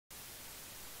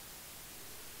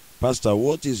Pastor,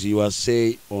 what is your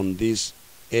say on this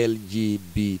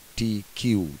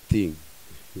LGBTQ thing?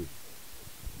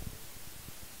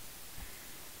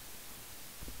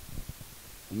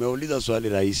 Umeuliza swali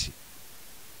rahisi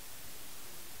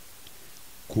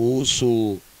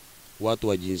kuhusu watu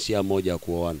wa jinsia moja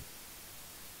kuoana.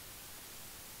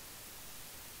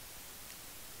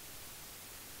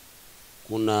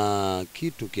 Kuna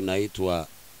kitu kinaitwa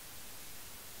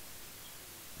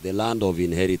the land of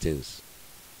inheritance,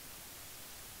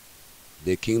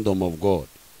 the kingdom of God,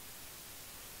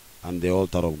 and the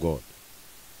altar of God.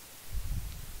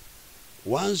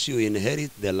 Once you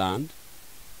inherit the land,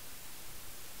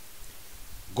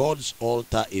 God's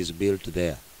altar is built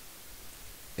there.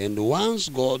 And once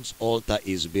God's altar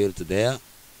is built there,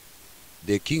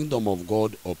 the kingdom of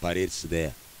God operates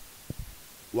there.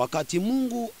 Wakati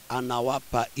Mungu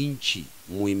anawapa inchi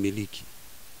muimiliki,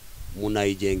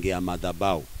 munaijengea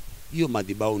madhabahu. Hiyo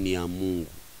madhabahu ni ya Mungu.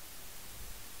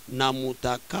 Na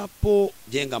mutakapo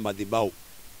jenga madhabahu,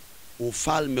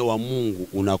 ufalme wa Mungu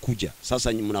unakuja.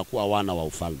 Sasa mnakuwa wana wa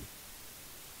ufalme.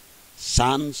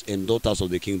 Sons and daughters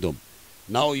of the kingdom.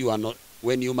 Now you are not,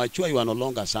 when you mature, you are no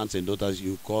longer sons and daughters,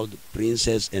 you called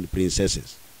princes and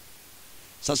princesses.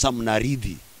 Sasa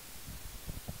mnaridhi.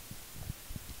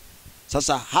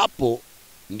 Sasa hapo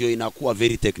ndio inakuwa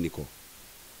very technical.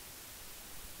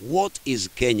 What is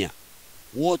Kenya?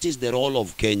 What is the role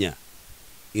of Kenya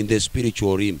in the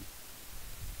spiritual realm?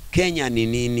 Kenya ni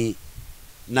nini?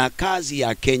 Na kazi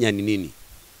ya Kenya ni nini?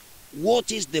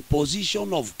 What is the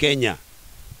position of Kenya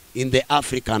in the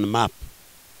African map?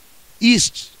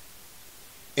 East.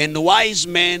 And wise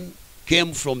men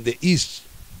came from the east.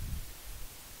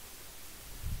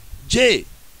 J.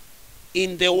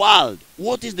 In the world,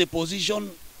 what is the position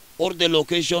or the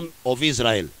location of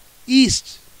Israel?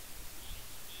 East.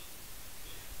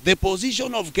 The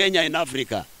position of Kenya in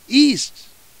Africa, east.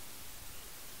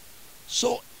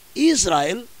 So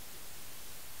Israel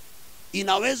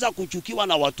inaweza kuchukiwa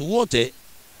na watu wote,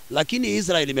 lakini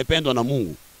Israel imependwa na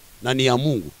Mungu na ni ya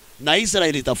Mungu, na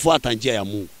Israel itafuata njia ya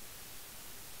Mungu.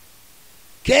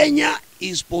 Kenya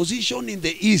is positioned in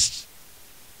the east.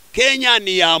 Kenya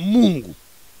ni ya Mungu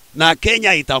na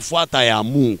Kenya itafuata ya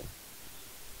Mungu.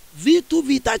 Vitu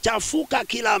vitachafuka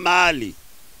kila mahali,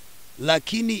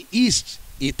 lakini east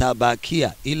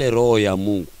itabakia ile roho ya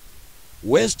Mungu.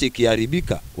 West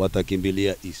ikiharibika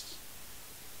watakimbilia east.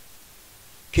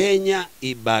 Kenya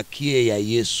ibakie ya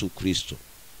Yesu Kristo.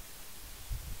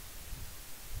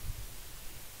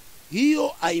 Hiyo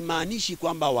haimaanishi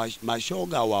kwamba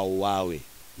mashoga wauawe.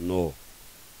 No.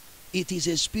 It is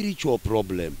a spiritual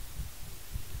problem.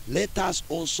 Let us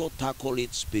also tackle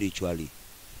it spiritually.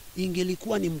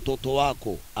 Ingelikuwa ni mtoto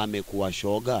wako amekuwa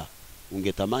shoga,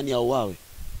 ungetamani auawe?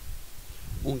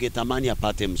 Ungetamani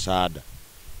apate msaada?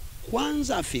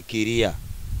 Kwanza fikiria,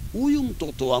 huyu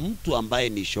mtoto wa mtu ambaye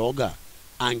ni shoga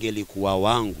angelikuwa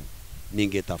wangu,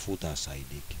 ningetafuta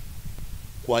asaidike.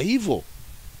 Kwa hivyo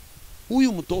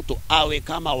huyu mtoto awe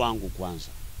kama wangu kwanza,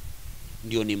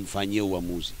 ndio nimfanyie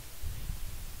uamuzi.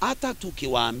 Hata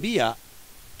tukiwaambia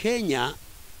Kenya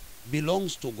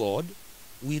belongs to God,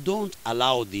 we don't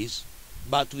allow this,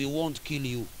 but we won't kill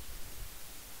you.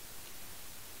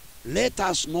 Let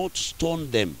us not stone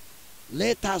them.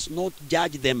 Let us not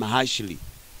judge them harshly.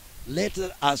 Let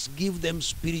us give them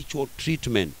spiritual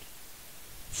treatment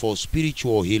for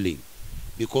spiritual healing.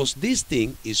 Because this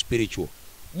thing is spiritual.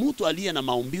 Mtu aliye na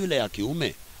maumbile ya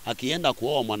kiume akienda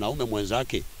kuoa mwanaume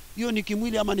mwenzake, hiyo ni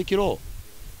kimwili ama ni kiroho?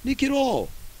 Ni kiroho.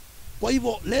 Kwa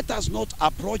hivyo let us not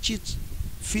approach it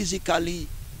physically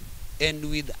and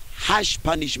with harsh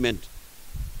punishment.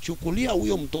 Chukulia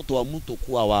huyo mtoto wa mtu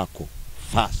kuwa wako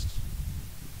first,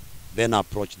 then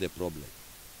approach the problem.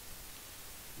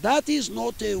 That is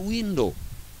not a window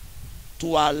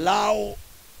to allow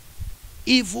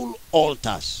evil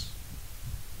altars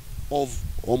of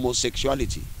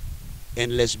homosexuality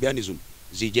and lesbianism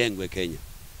zijengwe Kenya.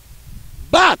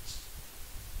 But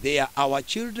they are our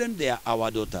children, they are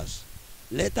our daughters.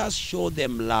 Let us show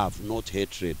them love, not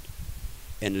hatred,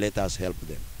 and let us help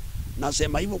them.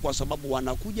 Nasema hivyo kwa sababu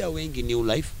wanakuja wengi New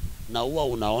Life na huwa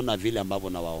unaona vile ambavyo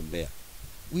nawaombea.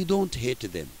 We don't hate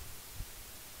them.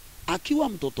 Akiwa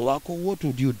mtoto wako, what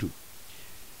would you do?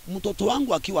 Mtoto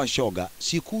wangu akiwa shoga,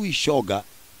 sikui shoga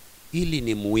ili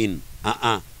ni muwin.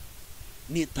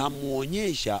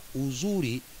 Nitamuonyesha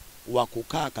uzuri wa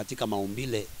kukaa katika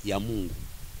maumbile ya Mungu,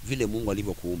 vile Mungu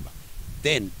alivyokuumba.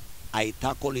 Then I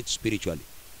tackle it spiritually.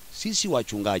 Sisi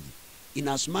wachungaji, in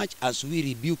as much as we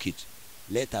rebuke it,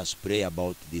 let us pray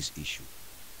about this issue.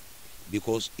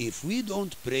 Because if we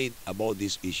don't pray about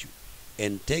this issue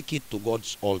and take it to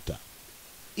God's altar,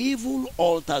 evil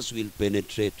altars will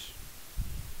penetrate.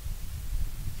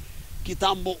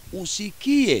 Kitambo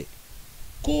usikie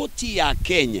koti ya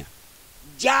Kenya,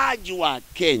 jaji wa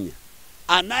Kenya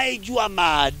anayejua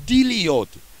maadili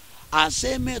yote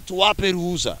aseme tuwape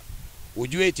ruhusa,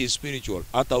 ujue it is spiritual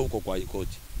hata huko kwa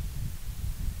koti.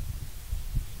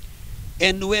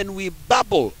 And when we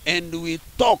babble and we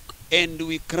talk and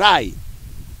we cry,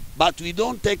 but we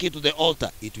don't take it to the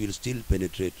altar, it will still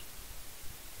penetrate.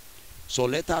 So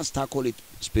let us tackle it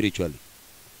spiritually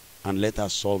and let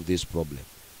us solve this problem.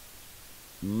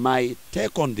 My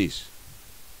take on this,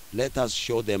 let us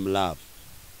show them love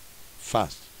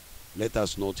first. Let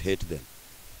us not hate them.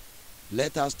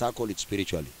 Let us tackle it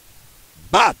spiritually.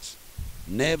 But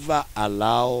never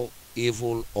allow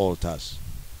evil altars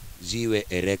ziwe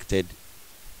erected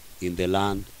in the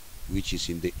land which is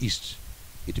in the east.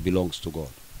 It belongs to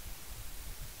God.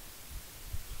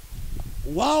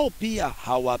 Wao pia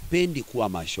hawapendi kuwa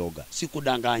mashoga.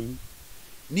 Sikudanganyi.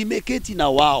 Nimeketi na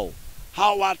wao.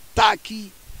 Hawataki.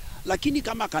 Lakini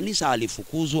kama kanisa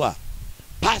alifukuzwa,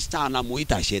 pastor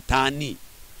anamuita shetani,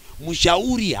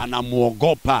 mshauri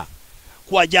anamuogopa,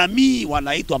 kwa jamii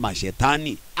wanaitwa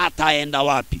mashetani, ataenda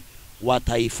wapi?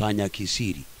 Wataifanya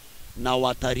kisiri na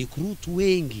watarecruit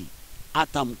wengi,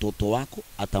 hata mtoto wako,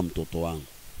 hata mtoto wangu.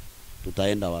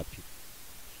 Tutaenda wapi?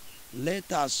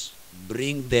 Let us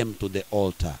bring them to the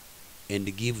altar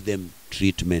and give them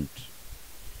treatment.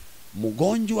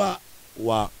 Mgonjwa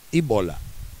wa Ebola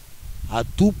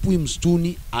hatupwi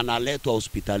mstuni, analetwa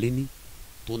hospitalini.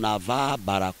 Tunavaa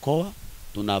barakoa,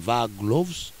 tunavaa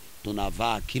gloves,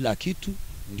 tunavaa kila kitu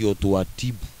ndio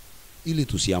tuwatibu ili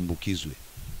tusiambukizwe.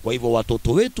 Kwa hivyo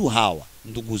watoto wetu hawa,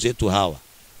 ndugu zetu hawa,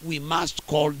 we must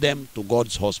call them to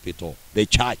God's hospital, the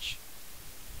church.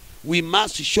 We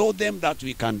must show them that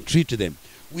we can treat them.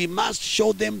 We must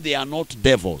show them they are not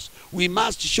devils. We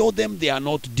must show them they are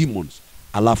not demons.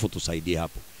 Alafu tusaidie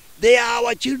hapo. They are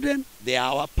our children, they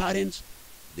are our parents,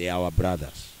 they are our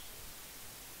brothers.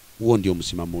 Huo ndio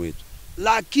msimamo wetu.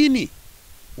 Lakini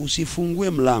usifungue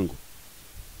mlango.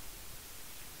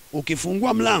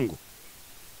 Ukifungua mlango,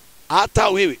 hata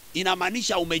wewe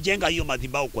inamaanisha umejenga hiyo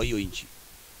madhabahu kwa hiyo nchi.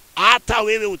 Hata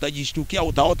wewe utajishtukia,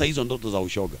 utaota hizo ndoto za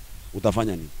ushoga.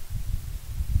 Utafanya nini?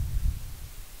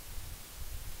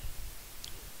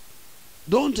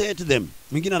 Don't hate them.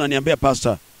 Mwingine ananiambia,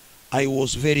 pastor, I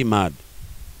was very mad.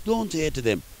 Don't hate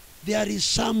them. There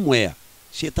is somewhere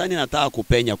shetani anataka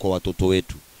kupenya kwa watoto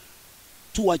wetu.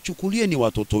 Tuwachukulie ni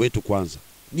watoto wetu kwanza.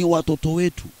 Ni watoto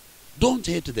wetu. Don't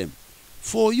hate them.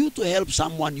 For you to help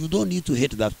someone, you don't need to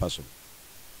hate that person.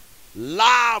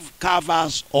 Love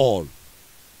covers all.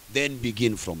 Then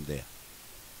begin from there.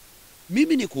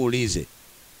 Mimi nikuulize,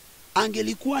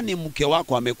 angelikuwa ni mke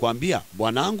wako amekwambia,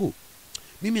 bwanangu,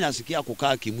 mimi nasikia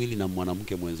kukaa kimwili na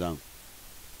mwanamke mwenzangu.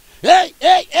 Hey.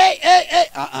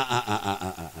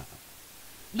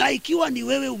 Na ikiwa ni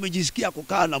wewe umejisikia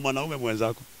kukaa na mwanaume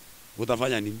mwenzako,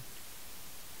 utafanya nini?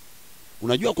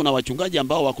 Unajua kuna wachungaji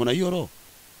ambao wako na hiyo roho.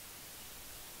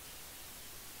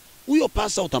 Huyo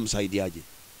pasa utamsaidiaje?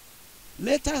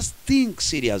 Let us think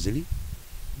seriously.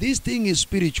 This thing is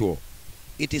spiritual.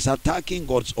 It is attacking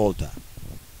God's altar.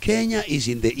 Kenya is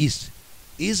in the east.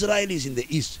 Israel is in the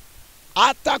east.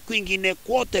 Hata kwingine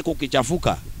kote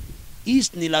kukichafuka,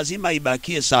 east ni lazima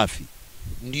ibakie safi.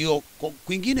 Ndio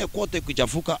kwingine kote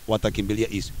kukichafuka watakimbilia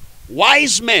east.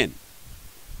 Wise men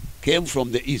came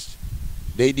from the east.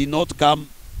 They did not come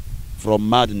from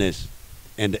madness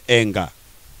and anger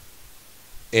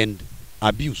and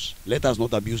abuse. Let us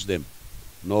not abuse them.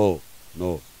 No.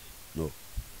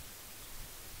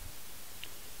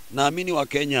 Naamini wa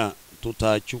Kenya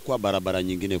tutachukua barabara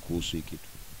nyingine kuhusu hiki kitu.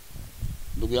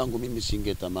 Ndugu yangu, mimi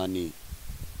singetamani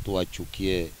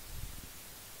tuwachukie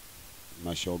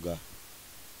mashoga.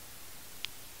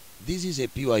 This is a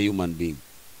pure human being.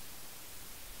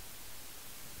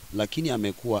 Lakini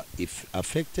amekuwa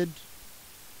affected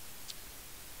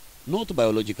not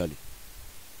biologically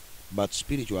but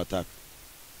spiritual attack.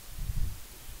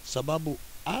 Sababu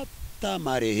hata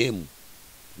marehemu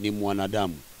ni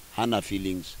mwanadamu, hana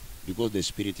feelings because the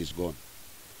spirit is gone.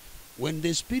 When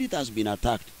the spirit has been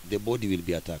attacked, the body will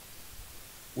be attacked.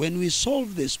 When we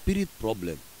solve the spirit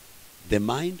problem, the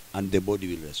mind and the body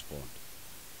will respond.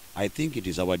 I think it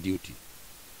is our duty.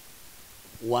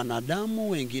 Wanadamu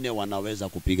wengine wanaweza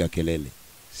kupiga kelele.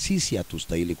 Sisi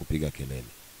hatustahili kupiga kelele.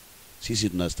 Sisi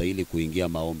tunastahili kuingia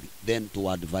maombi, then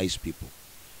to advise people.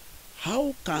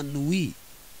 How can we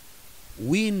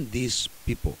win these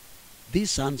people,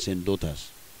 these sons and daughters,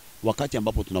 wakati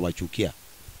ambapo tunawachukia?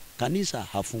 Kanisa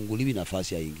hafunguliwi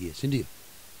nafasi aingie, si ndio?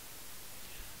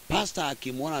 Pastor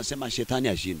akimwona anasema shetani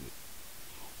ashindwe.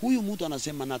 Huyu mtu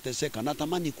anasema nateseka,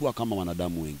 natamani kuwa kama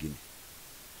wanadamu wengine.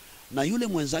 Na yule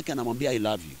mwenzake anamwambia I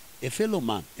love you. A fellow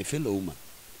man, a fellow woman.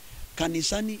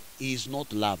 Kanisani he is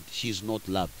not loved, she is not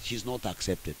loved, she is not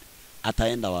accepted.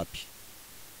 Ataenda wapi?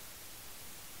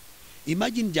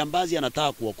 Imagine jambazi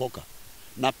anataka kuokoka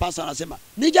na pasa anasema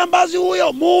ni jambazi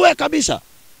huyo, muue kabisa.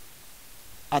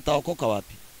 Ataokoka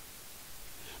wapi?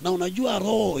 Na unajua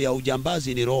roho ya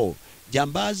ujambazi ni roho.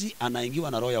 Jambazi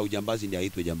anaingiwa na roho ya ujambazi ndiye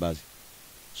aitwe jambazi.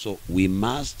 So we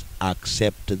must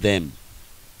accept them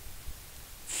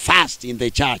first in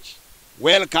the church.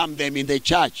 Welcome them in the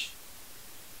church.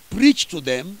 Preach to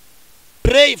them,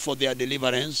 pray for their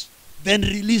deliverance, then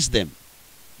release them.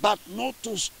 But not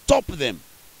to stop them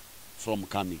from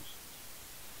coming.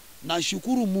 Na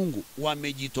shukuru Mungu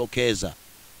wamejitokeza.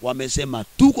 Wamesema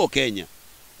tuko Kenya.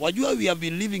 Wajua we have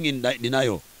been living in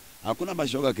denial. Hakuna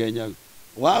mashoga Kenya.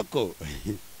 Wako.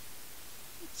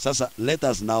 Sasa let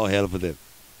us now help them.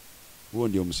 Huo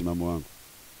ndio msimamo wangu.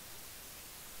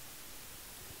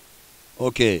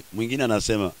 Okay, mwingine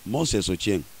anasema Moses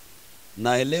Ochieng,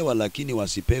 naelewa lakini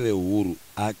wasipewe uhuru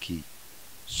haki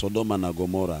Sodoma na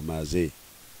Gomora mazee.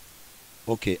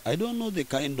 Okay, I don't know the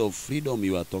kind of freedom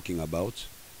you are talking about.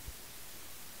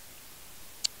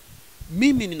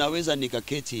 Mimi ninaweza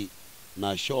nikaketi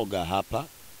na shoga hapa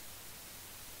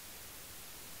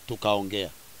tukaongea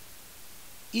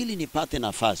ili nipate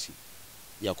nafasi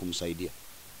ya kumsaidia.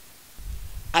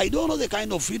 I don't know the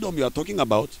kind of freedom you are talking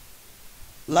about.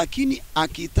 Lakini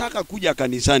akitaka kuja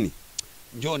kanisani,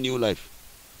 njoo New Life.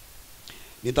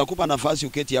 Nitakupa nafasi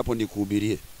uketi hapo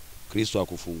nikuhubirie. Kristo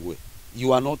akufungue.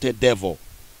 You are not a devil.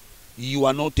 You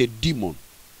are not a demon.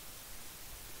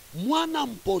 Mwana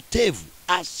mpotevu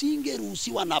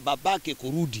asingeruhusiwa na babake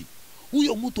kurudi.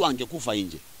 Huyo mtu angekufa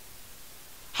nje.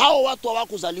 Hao watu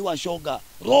hawakuzaliwa shoga,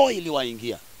 roho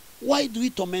iliwaingia. Why do we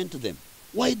torment them?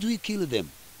 Why do we kill them?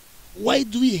 Why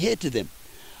do we hate them?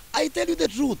 I tell you the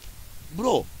truth,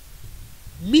 bro.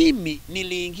 Mimi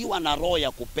niliingiwa na roho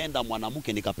ya kupenda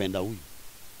mwanamke nikapenda huyu.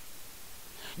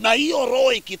 Na hiyo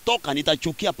roho ikitoka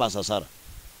nitachukia Pastor Sara.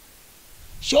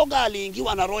 Shoga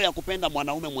aliingiwa na roho ya kupenda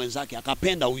mwanaume mwenzake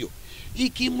akapenda huyo.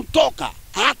 Ikimtoka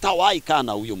hata wahi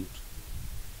kana huyo mtu.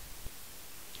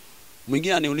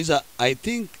 Mwingine aniuliza I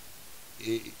think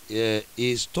he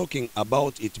is talking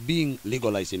about it being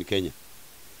legalized in Kenya.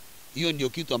 Hiyo ndio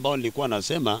kitu ambao nilikuwa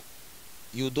nasema,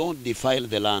 you don't defile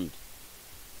the land.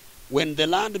 When the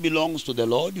land belongs to the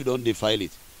Lord, you don't defile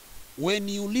it. When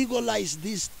you legalize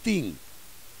this thing,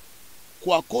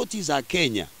 kwa koti za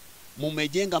Kenya,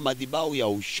 mumejenga madhabahu ya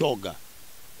ushoga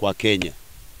kwa Kenya.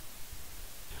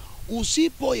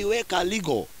 Usipoiweka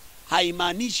legal,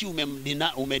 haimaanishi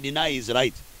umedeny his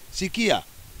right. Sikia,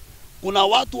 kuna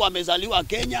watu wamezaliwa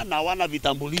Kenya na wana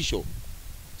vitambulisho.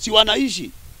 Si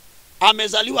wanaishi?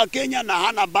 Amezaliwa Kenya na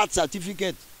hana birth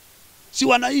certificate. Si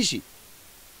wanaishi?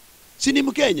 Si ni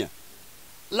Mkenya?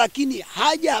 Lakini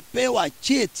hajapewa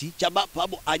cheti cha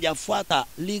sababu hajafuata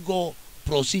legal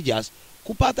procedures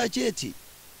kupata cheti.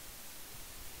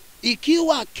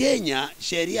 Ikiwa Kenya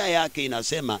sheria yake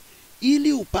inasema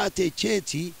ili upate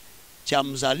cheti cha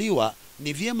mzaliwa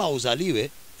ni vyema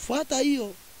uzaliwe, fuata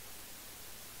hiyo.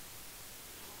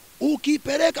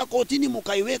 Ukipeleka kotini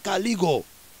mkaiweka legal,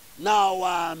 na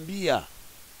waambia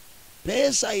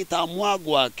pesa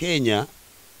itamwagwa Kenya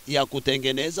ya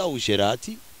kutengeneza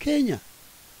usherati Kenya,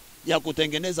 ya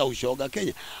kutengeneza ushoga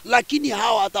Kenya. Lakini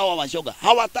hawa hata wa mashoga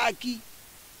hawataki.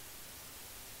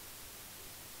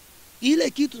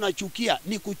 Ile kitu nachukia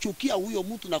ni kuchukia huyo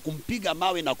mtu na kumpiga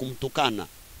mawe na kumtukana.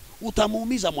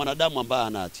 Utamuumiza mwanadamu ambaye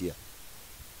ana hatia.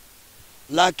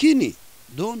 Lakini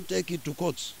don't take it to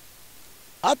courts.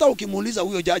 Hata ukimuuliza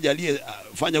huyo jaji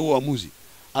aliyefanya huo uamuzi,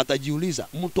 atajiuliza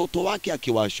mtoto wake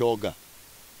akiwashoga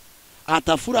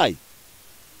atafurahi?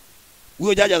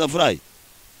 Huyo jaji atafurahi?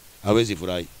 Hawezi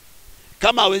furahi.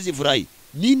 Kama hawezi furahi,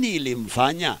 nini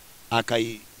ilimfanya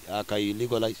akai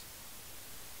legalize?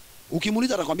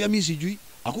 Ukimuuliza atakwambia mimi sijui,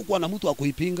 hakukuwa na mtu wa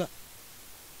kuipinga.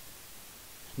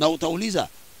 Na utauliza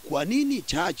kwa nini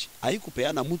church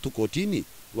haikupeana mtu kotini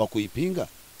wa kuipinga?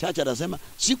 Church anasema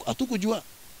siku hatukujua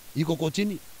iko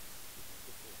kotini.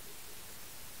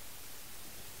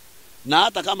 Na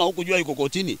hata kama hukujua iko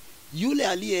kotini, yule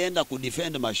aliyeenda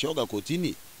kudefend mashoga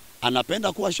kotini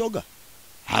anapenda kuwa shoga?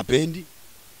 Hapendi.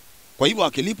 Kwa hivyo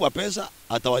akilipwa pesa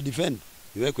atawadefend.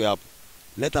 Iwekwe hapo.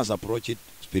 Let us approach it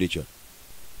spiritual.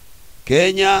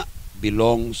 Kenya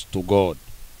belongs to God.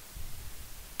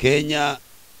 Kenya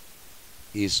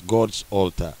is God's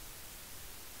altar.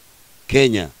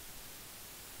 Kenya,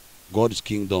 God's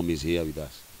kingdom is here with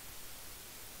us.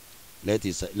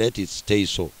 Let it stay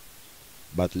so.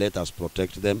 But let us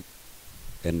protect them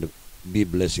and be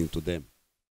blessing to them.